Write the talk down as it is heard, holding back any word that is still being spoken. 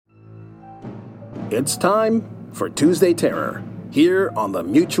It's time for Tuesday Terror, here on the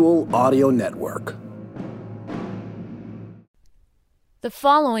Mutual Audio Network. The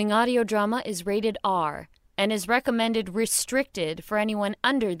following audio drama is rated R and is recommended restricted for anyone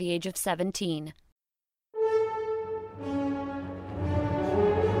under the age of 17.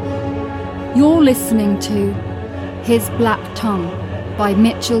 You're listening to His Black Tongue by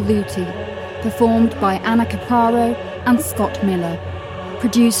Mitchell Lutie, performed by Anna Capraro and Scott Miller,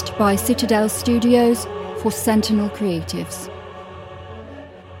 produced by Citadel Studios for Sentinel Creatives.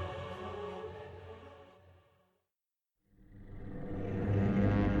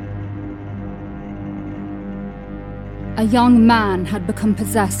 A young man had become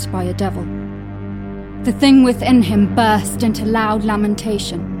possessed by a devil. The thing within him burst into loud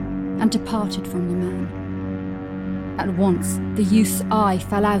lamentation and departed from the man. At once, the youth's eye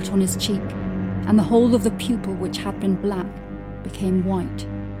fell out on his cheek, and the whole of the pupil, which had been black, became white.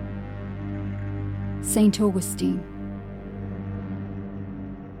 Saint Augustine.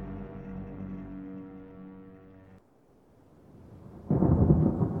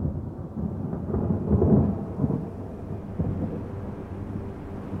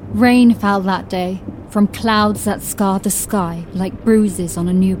 Rain fell that day from clouds that scarred the sky like bruises on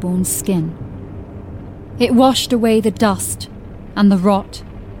a newborn's skin. It washed away the dust and the rot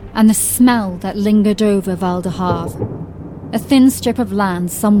and the smell that lingered over Val de Havre, a thin strip of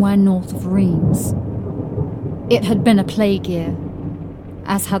land somewhere north of Reims. It had been a plague year,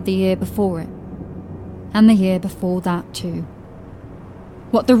 as had the year before it, and the year before that too.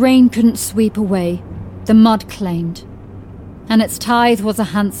 What the rain couldn't sweep away, the mud claimed, and its tithe was a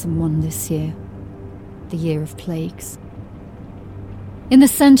handsome one this year, the year of plagues. In the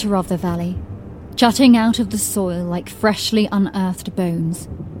centre of the valley, jutting out of the soil like freshly unearthed bones,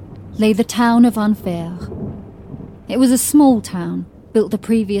 lay the town of Anvers. It was a small town, built the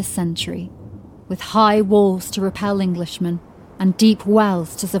previous century, with high walls to repel Englishmen and deep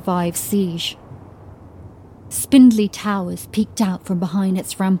wells to survive siege. Spindly towers peeked out from behind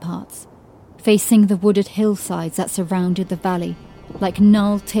its ramparts, facing the wooded hillsides that surrounded the valley like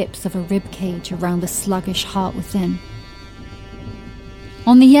null tips of a rib cage around the sluggish heart within.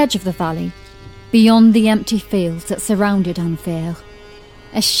 On the edge of the valley, beyond the empty fields that surrounded Anvers,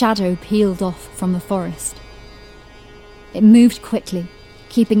 a shadow peeled off from the forest. It moved quickly,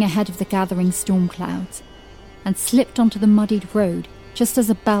 keeping ahead of the gathering storm clouds, and slipped onto the muddied road just as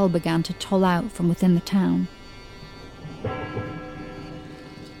a bell began to toll out from within the town.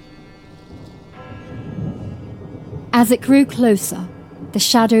 As it grew closer, the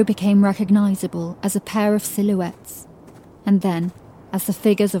shadow became recognizable as a pair of silhouettes, and then as the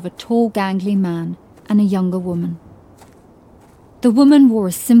figures of a tall, gangly man and a younger woman. The woman wore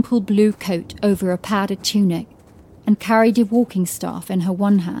a simple blue coat over a padded tunic and carried a walking staff in her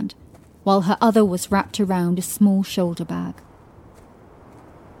one hand, while her other was wrapped around a small shoulder bag.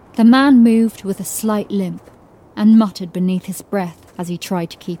 The man moved with a slight limp and muttered beneath his breath as he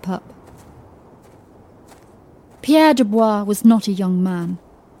tried to keep up. Pierre Dubois was not a young man,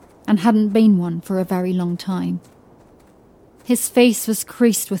 and hadn't been one for a very long time. His face was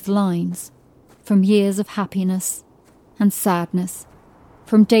creased with lines, from years of happiness and sadness,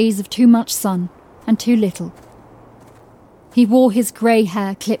 from days of too much sun and too little. He wore his grey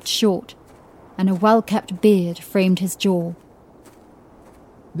hair clipped short, and a well-kept beard framed his jaw.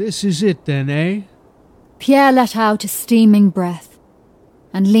 "This is it then, eh?" Pierre let out a steaming breath,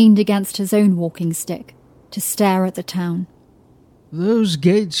 and leaned against his own walking stick to stare at the town. "Those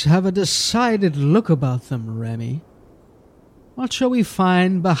gates have a decided look about them, Remy. What shall we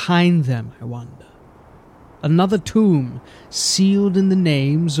find behind them, I wonder? Another tomb, sealed in the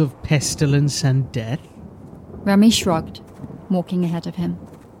names of pestilence and death?" Remy shrugged, walking ahead of him.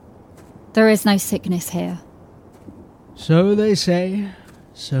 "There is no sickness here." "So they say,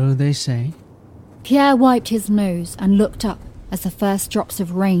 so they say." Pierre wiped his nose and looked up as the first drops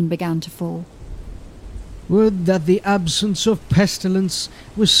of rain began to fall. "Would that the absence of pestilence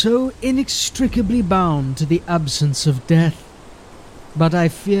was so inextricably bound to the absence of death. But I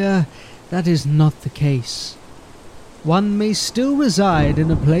fear that is not the case. One may still reside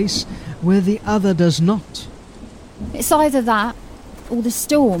in a place where the other does not." "It's either that or the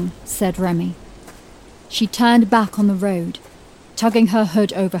storm," said Remy. She turned back on the road, tugging her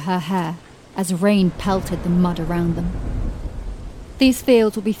hood over her hair as rain pelted the mud around them. "These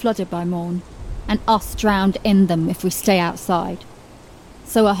fields will be flooded by morn, and us drowned in them if we stay outside.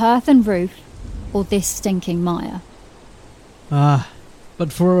 So a hearth and roof, or this stinking mire." "Ah,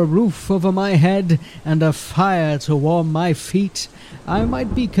 but for a roof over my head and a fire to warm my feet, I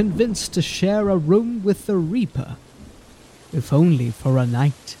might be convinced to share a room with the Reaper, if only for a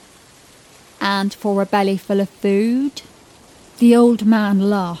night." And for a belly full of food? The old man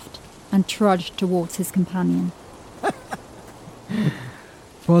laughed and trudged towards his companion.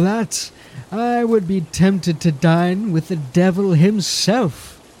 For that, I would be tempted to dine with the devil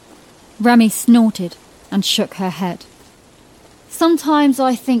himself. Remy snorted and shook her head. Sometimes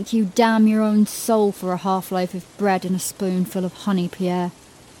I think you damn your own soul for a half-loaf of bread and a spoonful of honey, Pierre.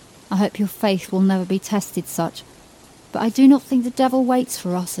 I hope your faith will never be tested such, but I do not think the devil waits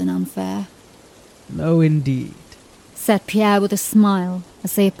for us in Unfair. No, indeed, said Pierre with a smile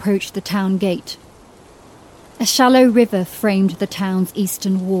as they approached the town gate. A shallow river framed the town's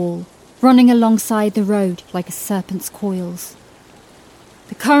eastern wall, running alongside the road like a serpent's coils.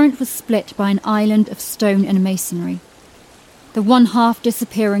 The current was split by an island of stone and masonry, the one half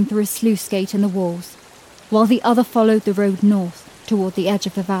disappearing through a sluice gate in the walls, while the other followed the road north toward the edge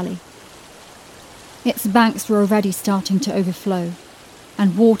of the valley. Its banks were already starting to overflow,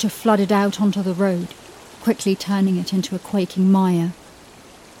 and water flooded out onto the road, quickly turning it into a quaking mire.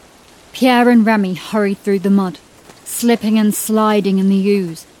 Pierre and Remy hurried through the mud, slipping and sliding in the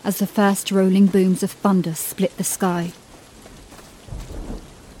ooze as the first rolling booms of thunder split the sky.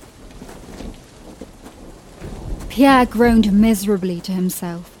 Pierre groaned miserably to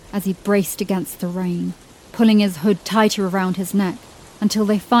himself as he braced against the rain, pulling his hood tighter around his neck until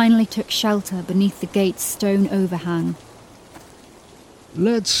they finally took shelter beneath the gate's stone overhang.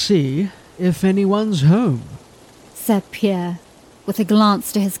 Let's see if anyone's home, said Pierre, with a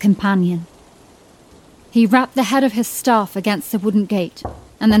glance to his companion. He rapped the head of his staff against the wooden gate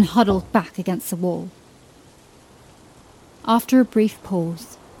and then huddled back against the wall. After a brief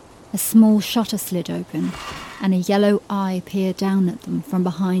pause, a small shutter slid open and a yellow eye peered down at them from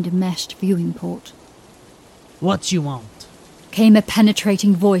behind a meshed viewing port. "What you want?" came a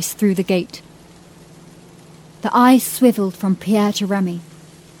penetrating voice through the gate. The eye swiveled from Pierre to Remy,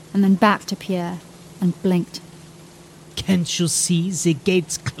 and then back to Pierre, and blinked. "Can't you see the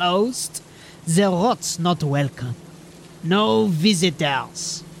gate's closed? The rot's not welcome. No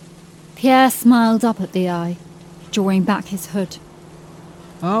visitors." Pierre smiled up at the eye, drawing back his hood.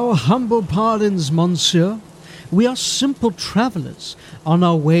 Our humble pardons, monsieur. We are simple travellers on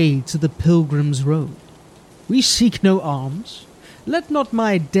our way to the Pilgrim's Road. We seek no alms. Let not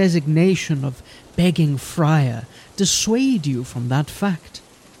my designation of begging friar dissuade you from that fact.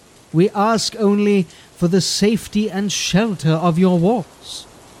 We ask only for the safety and shelter of your walls,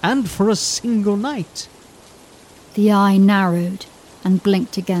 and for a single night. The eye narrowed and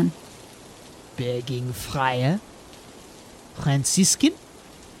blinked again. "Begging friar? Franciscan?"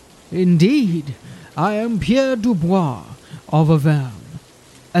 Indeed, I am Pierre Dubois of Auvergne,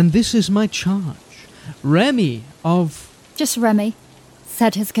 and this is my charge, Remy of... Just Remy,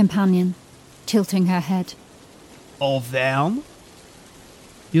 said his companion, tilting her head. Auvergne?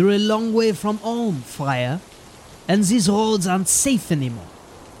 You're a long way from home, friar, and these roads aren't safe anymore.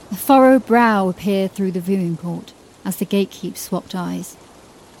 A furrowed brow appeared through the viewing port as the gatekeep swapped eyes.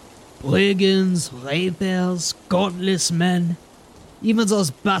 Brigands, rapers, godless men. Even those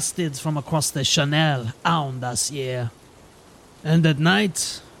bastards from across the Chanel hound us here. And at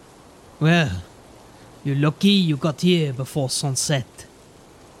night, well, you're lucky you got here before sunset.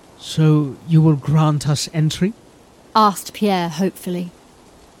 So you will grant us entry? Asked Pierre hopefully.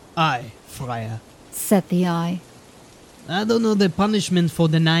 Aye, friar, said the eye. I don't know the punishment for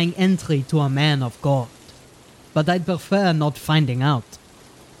denying entry to a man of God, but I'd prefer not finding out.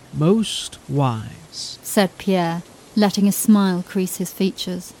 Most wise, said Pierre, letting a smile crease his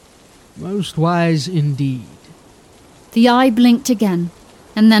features. Most wise indeed. The eye blinked again,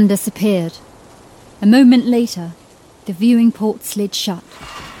 and then disappeared. A moment later, the viewing port slid shut,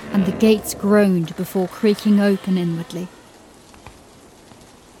 and the gates groaned before creaking open inwardly.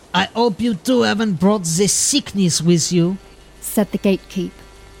 I hope you two haven't brought this sickness with you, said the gatekeep,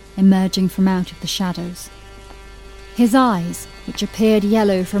 emerging from out of the shadows. His eyes, which appeared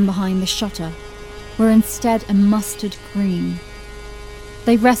yellow from behind the shutter, were instead a mustard green.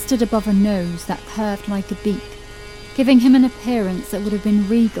 They rested above a nose that curved like a beak, giving him an appearance that would have been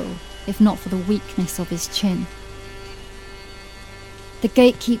regal if not for the weakness of his chin. The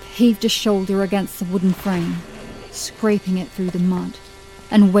gatekeep heaved a shoulder against the wooden frame, scraping it through the mud,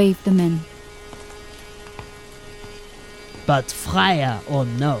 and waved them in. But friar or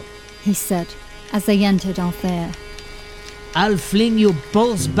no, he said, as they entered Althea. I'll fling you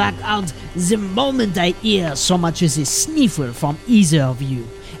both back out the moment I hear so much as a sniffle from either of you,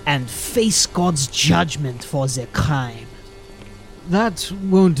 and face God's judgment for the crime. That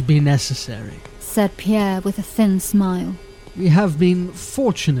won't be necessary, said Pierre with a thin smile. We have been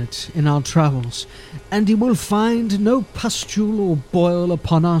fortunate in our travels, and you will find no pustule or boil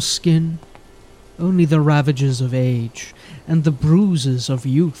upon our skin. only the ravages of age and the bruises of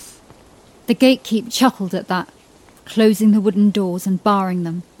youth. The gatekeep chuckled at that, closing the wooden doors and barring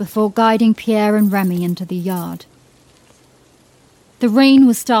them before guiding Pierre and Remy into the yard. The rain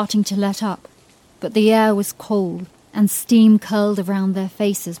was starting to let up, but the air was cold and steam curled around their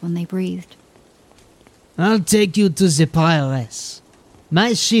faces when they breathed. I'll take you to the prioress.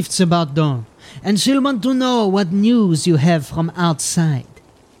 My shift's about done, and she'll want to know what news you have from outside.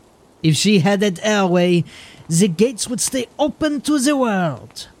 If she had it her way, the gates would stay open to the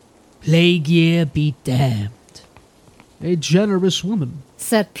world. Plague year be damned. A generous woman,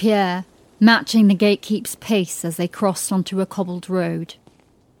 said Pierre, matching the gatekeep's pace as they crossed onto a cobbled road.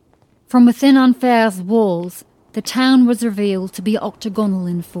 From within Enfer's walls, the town was revealed to be octagonal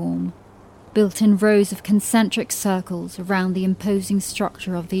in form, built in rows of concentric circles around the imposing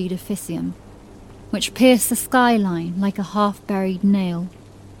structure of the edificium, which pierced the skyline like a half-buried nail.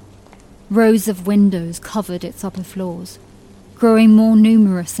 Rows of windows covered its upper floors, growing more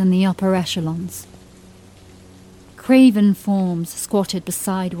numerous in the upper echelons. Craven forms squatted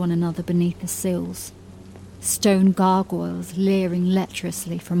beside one another beneath the sills, stone gargoyles leering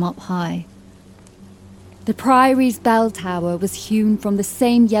lecherously from up high. The Priory's bell tower was hewn from the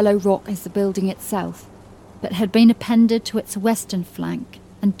same yellow rock as the building itself, but had been appended to its western flank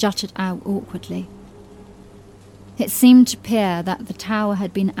and jutted out awkwardly. It seemed to Pierre that the tower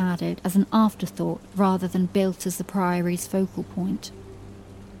had been added as an afterthought rather than built as the Priory's focal point.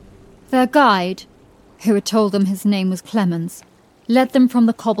 Their guide, who had told them his name was Clemens, led them from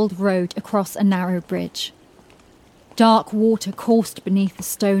the cobbled road across a narrow bridge. Dark water coursed beneath the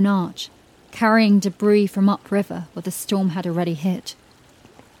stone arch, carrying debris from upriver where the storm had already hit.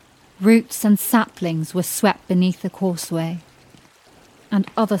 Roots and saplings were swept beneath the causeway, and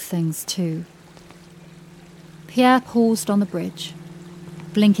other things too. Pierre paused on the bridge,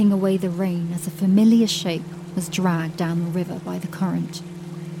 blinking away the rain as a familiar shape was dragged down the river by the current.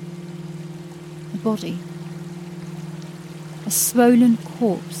 A body. A swollen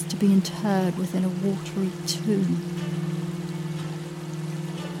corpse to be interred within a watery tomb.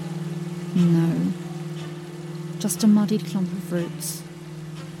 No, just a muddied clump of roots.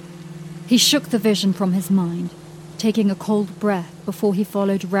 He shook the vision from his mind, taking a cold breath before he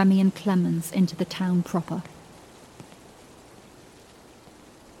followed Remy and Clemens into the town proper.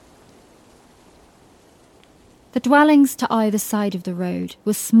 The dwellings to either side of the road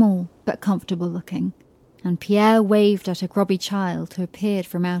were small but comfortable looking, and Pierre waved at a grubby child who appeared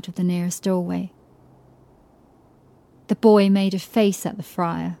from out of the nearest doorway. The boy made a face at the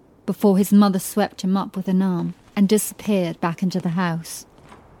friar before his mother swept him up with an arm and disappeared back into the house.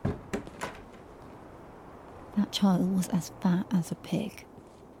 That child was as fat as a pig,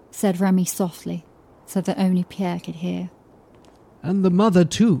 said Remy softly, so that only Pierre could hear. And the mother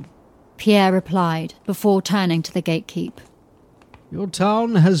too, Pierre replied, before turning to the gatekeep. Your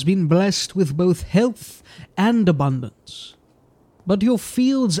town has been blessed with both health and abundance. But your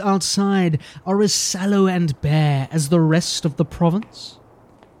fields outside are as sallow and bare as the rest of the province.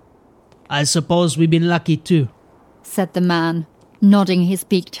 I suppose we've been lucky too, said the man, nodding his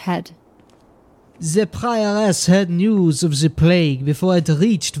beaked head. The prioress had news of the plague before it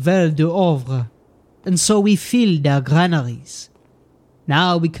reached Val d'Ovre, and so we filled our granaries.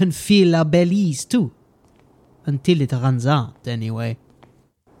 Now we can fill our bellies too. Until it runs out, anyway.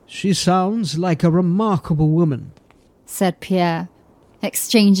 She sounds like a remarkable woman, said Pierre,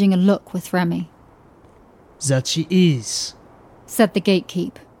 exchanging a look with Remy. That she is, said the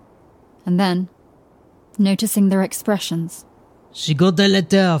gatekeep, and then, noticing their expressions, she got a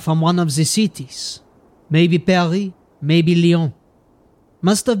letter from one of the cities. Maybe Paris, maybe Lyon.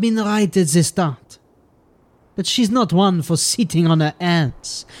 Must have been right at the start. But she's not one for sitting on her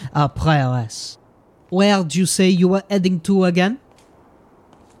hands, our prioress. Where'd you say you were heading to again?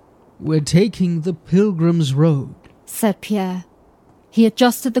 We're taking the Pilgrim's Road, said Pierre. He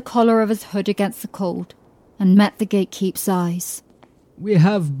adjusted the collar of his hood against the cold and met the gatekeep's eyes. We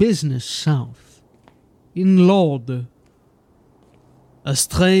have business south, in Lourdes. A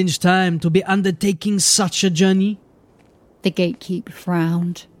strange time to be undertaking such a journey. The gatekeep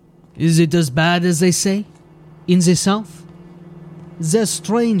frowned. Is it as bad as they say? In the south? There's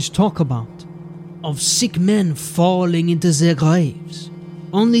strange talk about. Of sick men falling into their graves,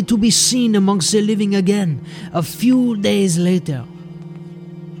 only to be seen amongst the living again a few days later.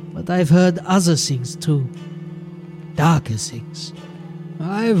 But I've heard other things too. Darker things.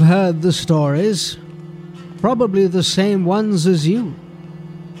 I've heard the stories. Probably the same ones as you.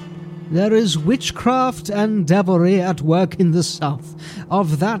 There is witchcraft and devilry at work in the south.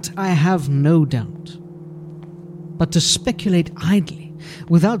 Of that I have no doubt. But to speculate idly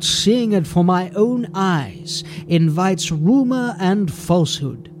without seeing it for my own eyes, invites rumour and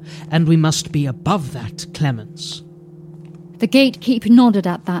falsehood, and we must be above that, Clemens. The gatekeeper nodded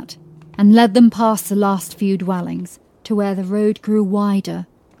at that, and led them past the last few dwellings, to where the road grew wider,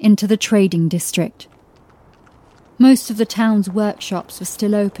 into the trading district. Most of the town's workshops were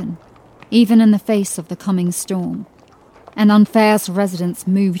still open, even in the face of the coming storm, and Unfair's residents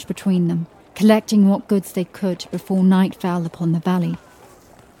moved between them, collecting what goods they could before night fell upon the valley.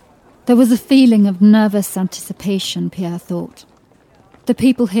 There was a feeling of nervous anticipation, Pierre thought. The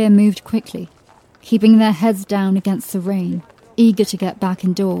people here moved quickly, keeping their heads down against the rain, eager to get back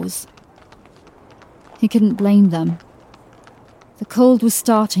indoors. He couldn't blame them. The cold was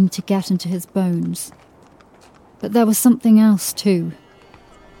starting to get into his bones. But there was something else too.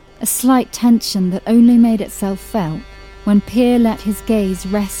 A slight tension that only made itself felt when Pierre let his gaze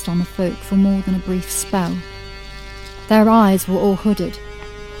rest on the folk for more than a brief spell. Their eyes were all hooded,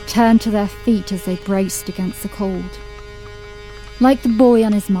 turned to their feet as they braced against the cold. Like the boy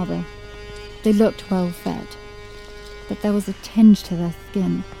and his mother, they looked well fed, but there was a tinge to their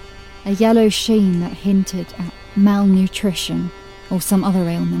skin, a yellow sheen that hinted at malnutrition or some other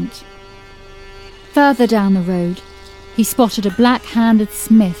ailment. Further down the road, he spotted a black-handed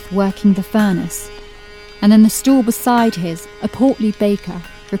smith working the furnace, and in the stall beside his, a portly baker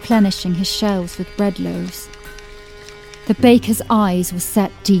replenishing his shelves with bread loaves. The baker's eyes were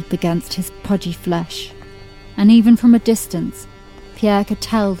set deep against his pudgy flesh, and even from a distance, Pierre could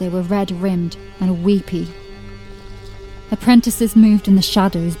tell they were red-rimmed and weepy. Apprentices moved in the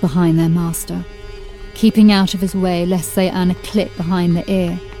shadows behind their master, keeping out of his way lest they earn a clip behind the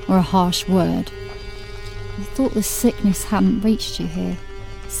ear or a harsh word. "I thought the sickness hadn't reached you here,"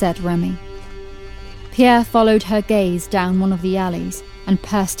 said Remy. Pierre followed her gaze down one of the alleys and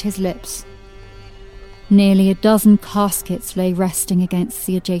pursed his lips. Nearly a dozen caskets lay resting against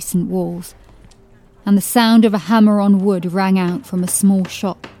the adjacent walls, and the sound of a hammer on wood rang out from a small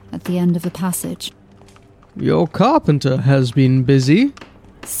shop at the end of the passage. "Your carpenter has been busy,"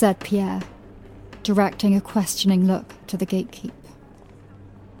 said Pierre, directing a questioning look to the gatekeep.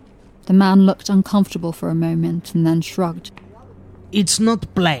 The man looked uncomfortable for a moment and then shrugged. It's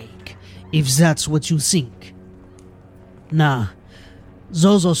not plague, if that's what you think. Nah,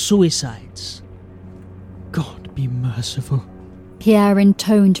 those are suicides. God be merciful, Pierre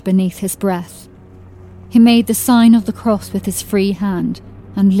intoned beneath his breath. He made the sign of the cross with his free hand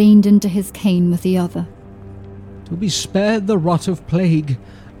and leaned into his cane with the other. To be spared the rot of plague,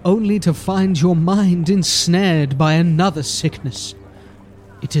 only to find your mind ensnared by another sickness.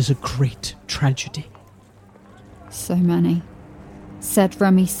 It is a great tragedy. So many, said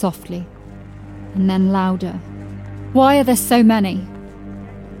Remy softly, and then louder. Why are there so many?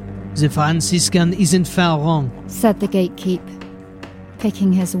 The Franciscan isn't far wrong, said the gatekeep,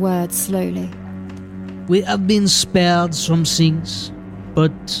 picking his words slowly. We have been spared some things,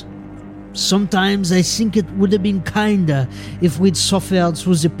 but sometimes I think it would have been kinder if we'd suffered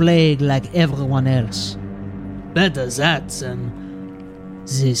through the plague like everyone else. Better that than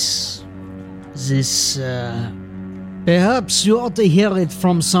this. Perhaps you ought to hear it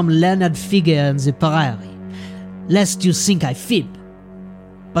from some learned figure in the prairie, lest you think I fib.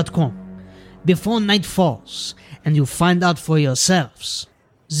 But come, before night falls, and you find out for yourselves,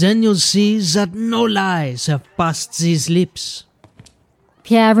 then you'll see that no lies have passed these lips.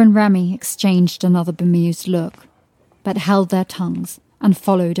 Pierre and Remy exchanged another bemused look, but held their tongues and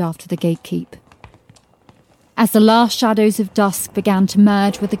followed after the gatekeep. As the last shadows of dusk began to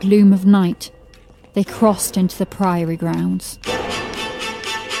merge with the gloom of night, they crossed into the priory grounds.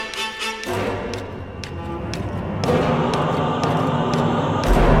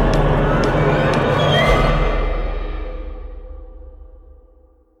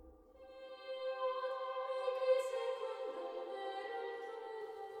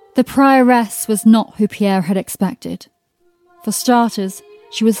 The prioress was not who Pierre had expected. For starters,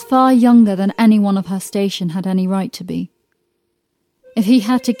 she was far younger than anyone of her station had any right to be. If he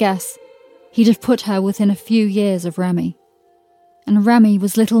had to guess, he'd have put her within a few years of Remy. And Remy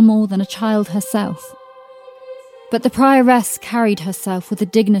was little more than a child herself. But the prioress carried herself with the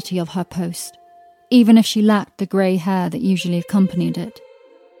dignity of her post, even if she lacked the grey hair that usually accompanied it.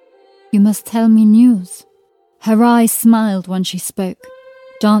 You must tell me news. Her eyes smiled when she spoke,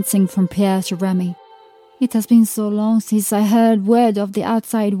 dancing from Pierre to Remy. It has been so long since I heard word of the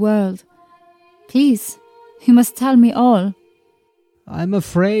outside world. Please, you must tell me all. I'm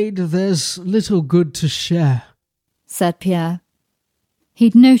afraid there's little good to share, said Pierre.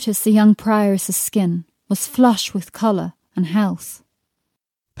 He'd noticed the young prioress's skin was flush with colour and health.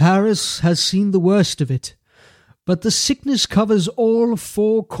 Paris has seen the worst of it. but the sickness covers all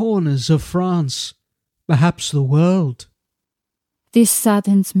 4 corners of France, perhaps the world." "This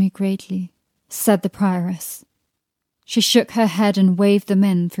saddens me greatly," said the prioress. She shook her head and waved them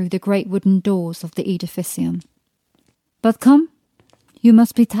in through the great wooden doors of the edificium. "But come, you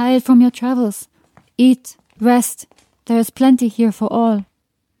must be tired from your travels. Eat, rest, there is plenty here for all."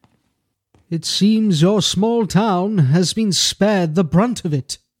 "It seems your small town has been spared the brunt of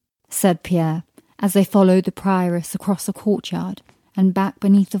it," said Pierre, as they followed the prioress across the courtyard and back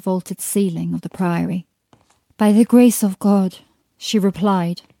beneath the vaulted ceiling of the priory. "By the grace of God," she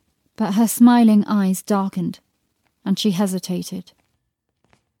replied, but her smiling eyes darkened, and she hesitated.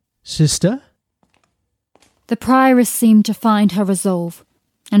 "Sister?" The prioress seemed to find her resolve,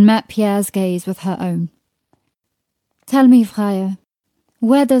 and met Pierre's gaze with her own. "Tell me, Friar,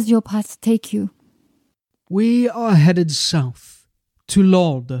 where does your path take you?" "We are headed south, to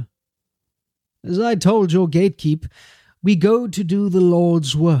Lourdes. As I told your gatekeep, we go to do the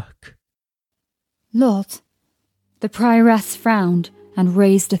Lord's work." "Lord?" The prioress frowned and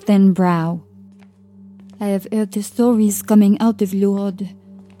raised a thin brow. "I have heard the stories coming out of Lourdes,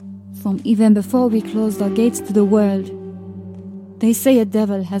 from even before we closed our gates to the world. They say a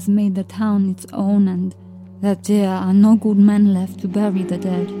devil has made the town its own and that there are no good men left to bury the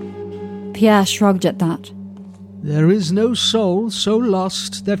dead." Pierre shrugged at that. "There is no soul so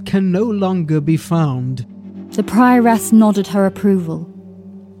lost that can no longer be found." The prioress nodded her approval,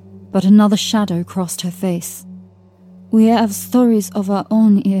 but another shadow crossed her face. "We have stories of our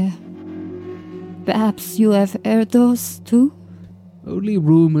own here. Perhaps you have heard those too?" "Only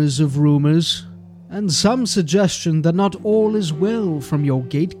rumours of rumours, and some suggestion that not all is well from your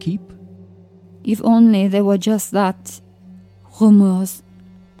gatekeep." "If only they were just that, rumours.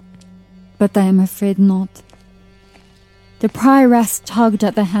 But I am afraid not." The prioress tugged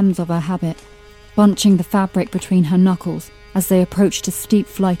at the hems of her habit, bunching the fabric between her knuckles as they approached a steep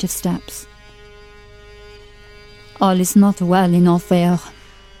flight of steps. "All is not well in Enfer,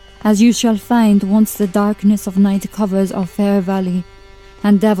 as you shall find once the darkness of night covers our fair valley,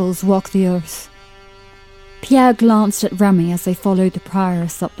 and devils walk the earth." Pierre glanced at Remy as they followed the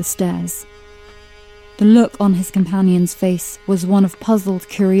prioress up the stairs. The look on his companion's face was one of puzzled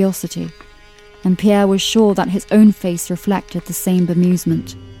curiosity, and Pierre was sure that his own face reflected the same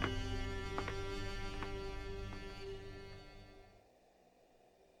bemusement.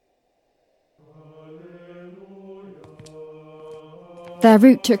 Their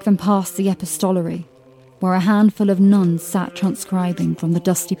route took them past the epistolary, where a handful of nuns sat transcribing from the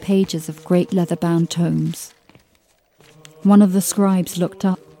dusty pages of great leather-bound tomes. One of the scribes looked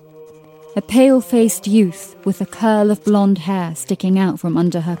up, a pale-faced youth with a curl of blonde hair sticking out from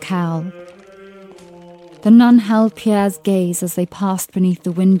under her cowl. The nun held Pierre's gaze as they passed beneath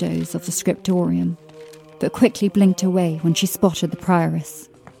the windows of the scriptorium, but quickly blinked away when she spotted the prioress.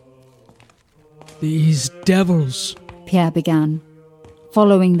 "These devils," Pierre began,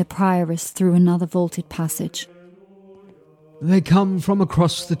 following the prioress through another vaulted passage. "they come from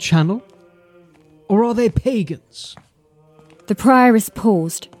across the channel? Or are they pagans?" The prioress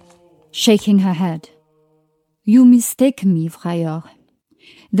paused, shaking her head. "You mistake me, Friar.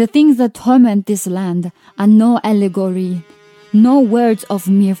 The things that torment this land are no allegory, no words of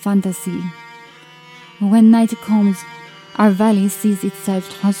mere fantasy. When night comes, our valley sees itself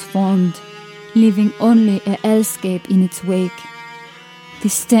transformed, leaving only a hellscape in its wake. The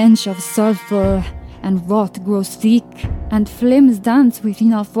stench of sulfur and rot grows thick, and flames dance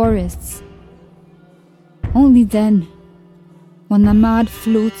within our forests. Only then, when the mad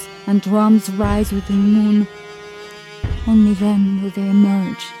flutes and drums rise with the moon, only then will they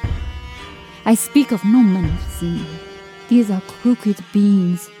emerge. I speak of no man of sin. These are crooked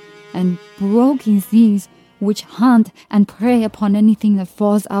beings and broken things which hunt and prey upon anything that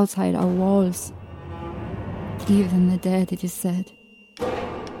falls outside our walls. Even the dead, it is said,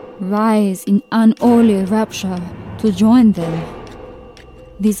 rise in unholy rapture to join them.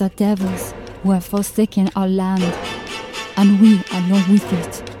 These are devils who have forsaken our land, and we along with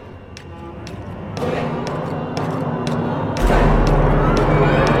it.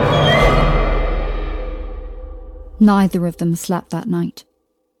 Neither of them slept that night.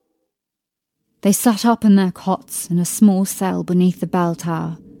 They sat up in their cots in a small cell beneath the bell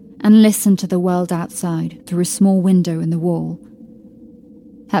tower and listened to the world outside through a small window in the wall.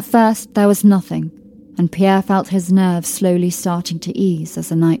 At first there was nothing, and Pierre felt his nerves slowly starting to ease as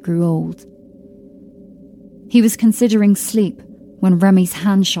the night grew old. He was considering sleep when Remy's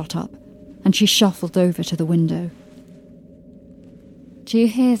hand shot up, and she shuffled over to the window. "Do you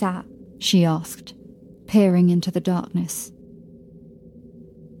hear that?" she asked, peering into the darkness.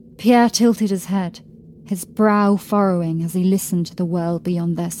 Pierre tilted his head, his brow furrowing as he listened to the world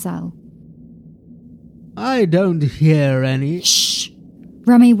beyond their cell. I don't hear any. Shh!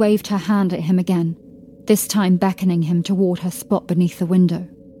 Remy waved her hand at him again, this time beckoning him toward her spot beneath the window.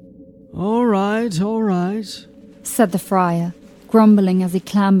 All right, said the friar, grumbling as he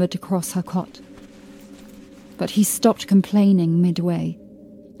clambered across her cot. But he stopped complaining midway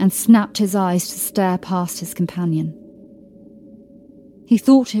and snapped his eyes to stare past his companion. He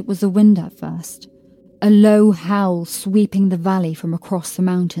thought it was a wind at first, a low howl sweeping the valley from across the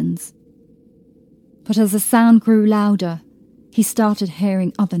mountains. But as the sound grew louder, he started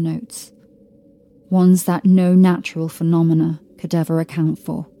hearing other notes, ones that no natural phenomena could ever account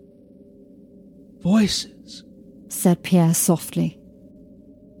for. Voices, said Pierre softly.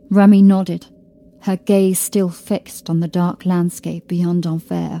 Remy nodded, her gaze still fixed on the dark landscape beyond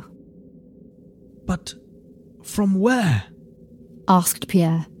Enfer. But from where? Asked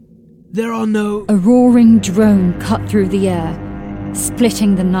Pierre. There are no... A roaring drone cut through the air,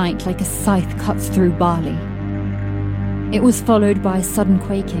 splitting the night like a scythe cuts through barley. It was followed by a sudden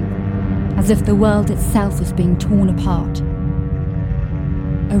quaking, as if the world itself was being torn apart.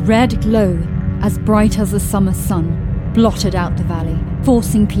 A red glow, as bright as the summer sun, blotted out the valley,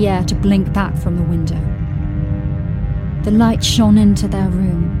 forcing Pierre to blink back from the window. The light shone into their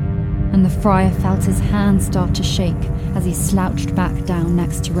room, and the friar felt his hand start to shake as he slouched back down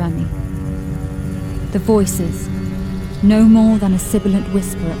next to Remy. The voices, no more than a sibilant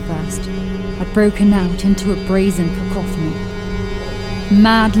whisper at first, had broken out into a brazen cacophony.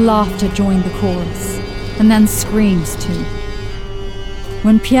 Mad laughter joined the chorus, and then screams too.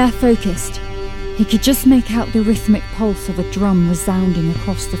 When Pierre focused, he could just make out the rhythmic pulse of a drum resounding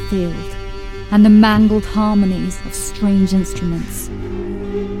across the field, and the mangled harmonies of strange instruments.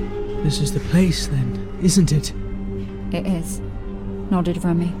 This is the place, then, isn't it? It is, nodded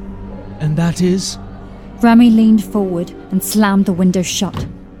Remy. And that is? Remy leaned forward and slammed the window shut,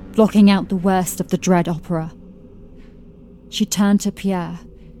 blocking out the worst of the dread opera. She turned to Pierre,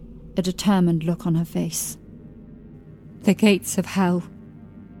 a determined look on her face. The gates of hell.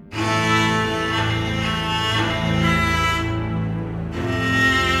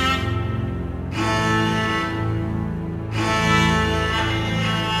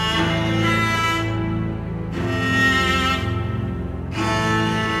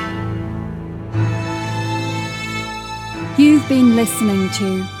 You've been listening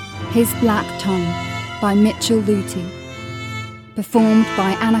to His Black Tongue by Mitchell Luty, performed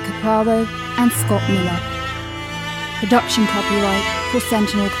by Anna Capraro and Scott Miller. Production copyright for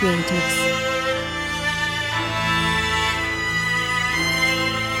Sentinel Creatives.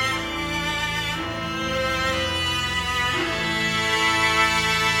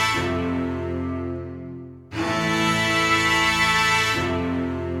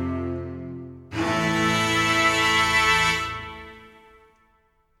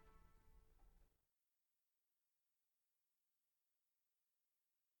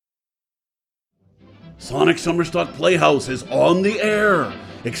 Sonic Summerstock Playhouse is on the air!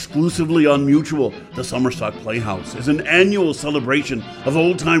 Exclusively on Mutual, the Summerstock Playhouse is an annual celebration of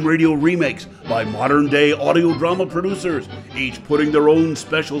old-time radio remakes by modern-day audio drama producers, each putting their own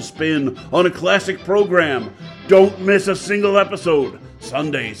special spin on a classic program. Don't miss a single episode.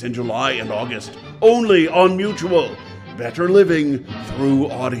 Sundays in July and August, only on Mutual. Better living through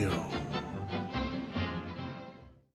audio.